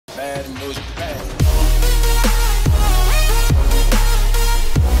bad and knows you're bad.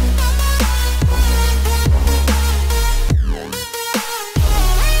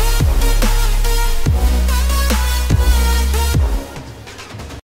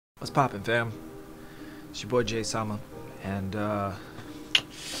 What's poppin', fam? It's your boy JustJaySama, and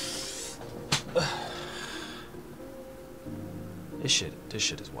this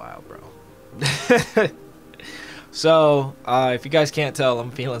shit is wild, bro. So, if you guys can't tell,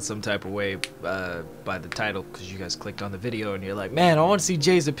 I'm feeling some type of way by the title, because you guys clicked on the video and you're like, man, I want to see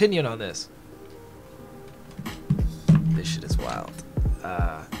Jay's opinion on this. This shit is wild.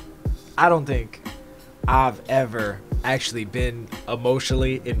 I don't think I've ever actually been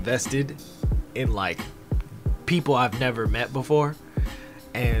emotionally invested in like people I've never met before,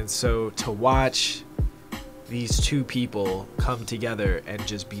 and so to watch these two people come together and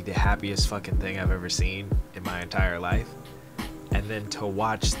just be the happiest fucking thing I've ever seen in my entire life, and then to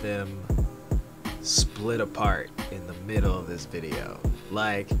watch them split apart in the middle of this video,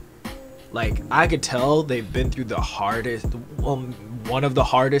 like I could tell they've been through the hardest, one of the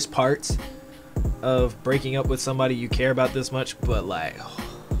hardest parts of breaking up with somebody you care about this much, but like,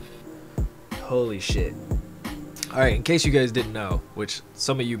 holy shit. Alright, in case you guys didn't know, which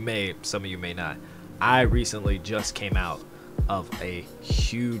some of you may not, I recently just came out of a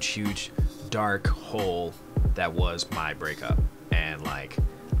huge dark hole that was my breakup, and like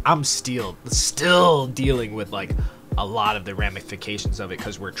I'm still dealing with like a lot of the ramifications of it,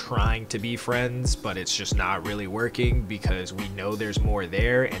 because we're trying to be friends, but it's just not really working because we know there's more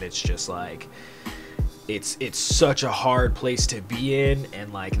there, and it's just like it's such a hard place to be in,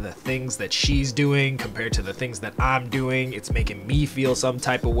 and like the things that she's doing compared to the things that I'm doing, it's making me feel some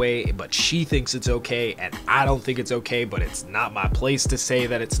type of way, but she thinks it's okay and I don't think it's okay, but it's not my place to say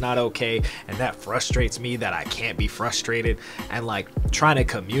that it's not okay, and that frustrates me that I can't be frustrated, and like trying to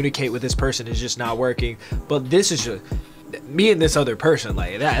communicate with this person is just not working. But this is just me and this other person,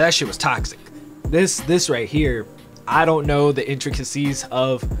 like that shit was toxic. This right here, I don't know the intricacies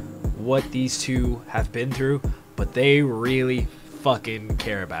of what these two have been through, but they really fucking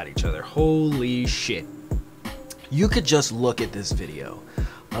care about each other. Holy shit. You could just look at this video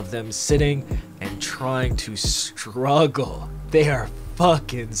of them sitting and trying to struggle. They are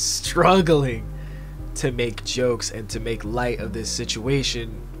fucking struggling to make jokes and to make light of this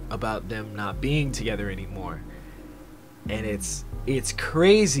situation about them not being together anymore. And it's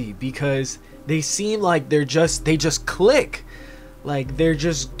crazy because they seem like they just click. Like they're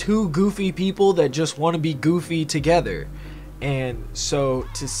just two goofy people that just want to be goofy together. And so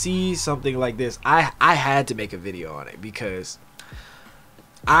to see something like this, I had to make a video on it, because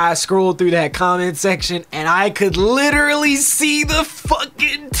I scrolled through that comment section and I could literally see the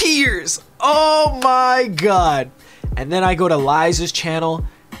fucking tears. Oh my god. And then I go to Liza's channel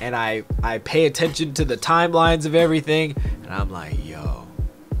and I pay attention to the timelines of everything, and I'm like, yo,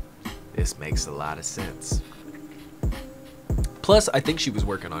 this makes a lot of sense. Plus, I think she was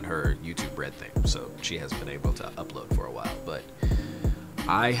working on her YouTube Red thing, so she has been able to upload for a while. But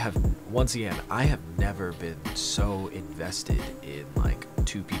I have never been so invested in like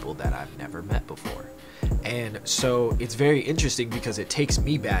two people that I've never met before. And so it's very interesting because it takes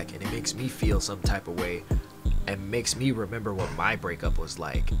me back and it makes me feel some type of way, and makes me remember what my breakup was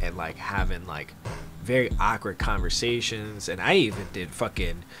like, and like having like very awkward conversations. And I even did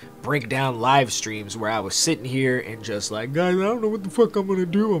fucking breakdown live streams where I was sitting here and just like, guys, I don't know what the fuck I'm gonna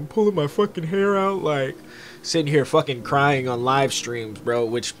do, I'm pulling my fucking hair out, like sitting here fucking crying on live streams, bro,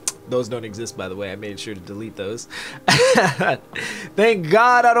 which those don't exist, by the way. I made sure to delete those. Thank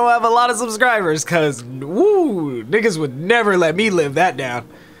God I don't have a lot of subscribers, cause woo, niggas would never let me live that down.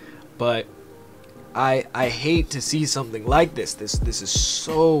 But I hate to see something like this. This is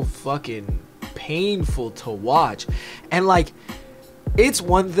so fucking painful to watch. And like, it's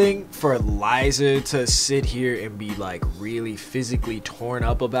one thing for Liza to sit here and be like really physically torn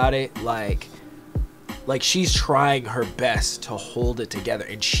up about it, like she's trying her best to hold it together,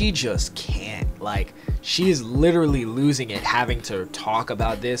 and she just can't. Like, she is literally losing it having to talk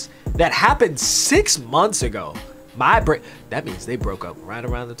about this. That happened 6 months ago. That means they broke up right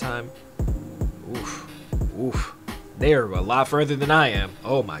around the time. Oof. They are a lot further than I am.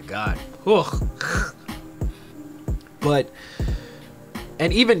 Oh my god. But,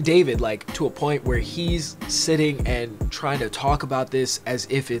 and even David, like to a point where he's sitting and trying to talk about this as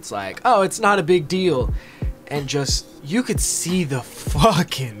if it's like, oh, it's not a big deal, and just, you could see the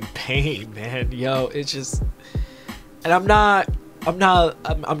fucking pain, man. Yo, it's just, and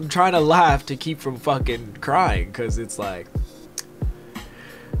I'm trying to laugh to keep from fucking crying, because it's like,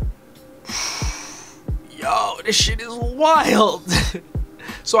 yo, this shit is wild.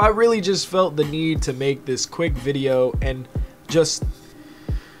 So I really just felt the need to make this quick video and just,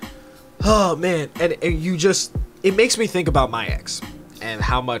 oh man, and you just, it makes me think about my ex and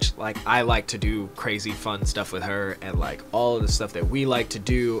how much like I like to do crazy fun stuff with her, and like all of the stuff that we like to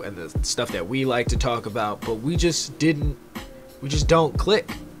do and the stuff that we like to talk about, but we just don't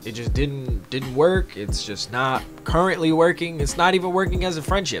click. It just didn't work. It's just not currently working. It's not even working as a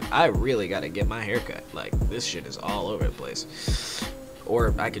friendship. I really gotta get my hair cut. Like, this shit is all over the place.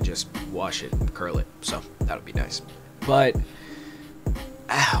 Or I could just wash it and curl it. So that would be nice. But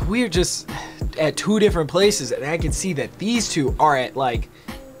we're just at two different places, and I can see that these two are at like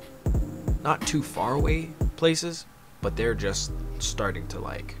not too far away places, but they're just starting to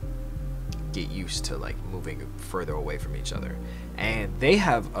like get used to like moving further away from each other. And they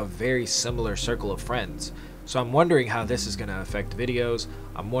have a very similar circle of friends, so I'm wondering how this is gonna affect videos.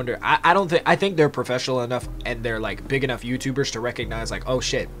 I'm wondering, I think they're professional enough and they're like big enough YouTubers to recognize like, oh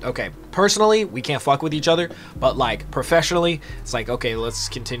shit, okay, personally we can't fuck with each other, but like professionally it's like, okay, let's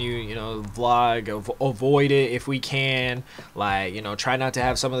continue, you know, vlog, avoid it if we can, like, you know, try not to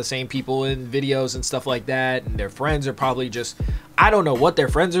have some of the same people in videos and stuff like that. And their friends are probably just, I don't know what their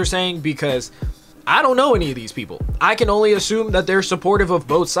friends are saying, because I don't know any of these people. I can only assume that they're supportive of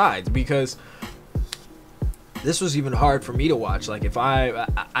both sides, because this was even hard for me to watch. Like, if I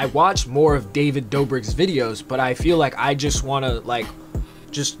watched more of David Dobrik's videos, but I feel like I just want to like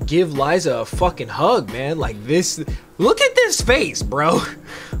just give Liza a fucking hug, man. Like, this, look at this face, bro.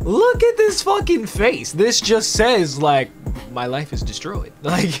 Look at this fucking face. This just says like, my life is destroyed.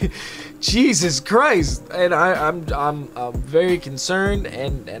 Like, Jesus Christ. And I'm very concerned,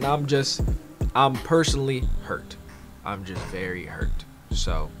 and I'm personally hurt. I'm just very hurt.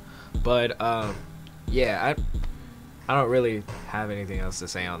 So, but yeah, I don't really have anything else to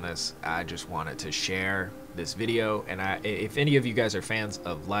say on this. I just wanted to share this video, and if any of you guys are fans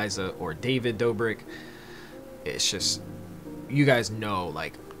of Liza or David Dobrik, it's just, you guys know,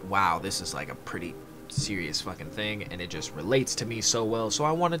 like, wow, this is like a pretty serious fucking thing, and it just relates to me so well. So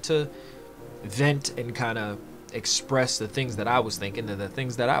I wanted to vent and kind of express the things that I was thinking and the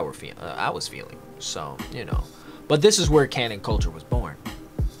things that I was feeling. So, you know, but this is where canon culture was born,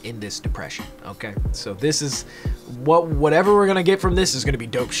 in this depression. Okay, so this is whatever we're gonna get from this is gonna be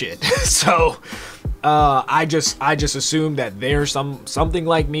dope shit. So I just assume that they're something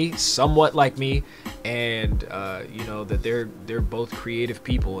like me, somewhat like me, and you know, that they're both creative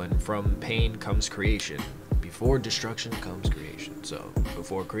people, and from pain comes creation. Before destruction comes creation. So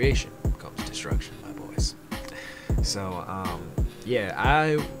before creation comes destruction, my boys. So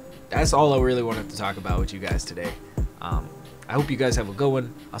yeah, that's all I really wanted to talk about with you guys today. I hope you guys have a good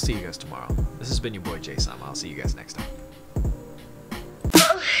one. I'll see you guys tomorrow. This has been your boy JustJaySama. I'll see you guys next time.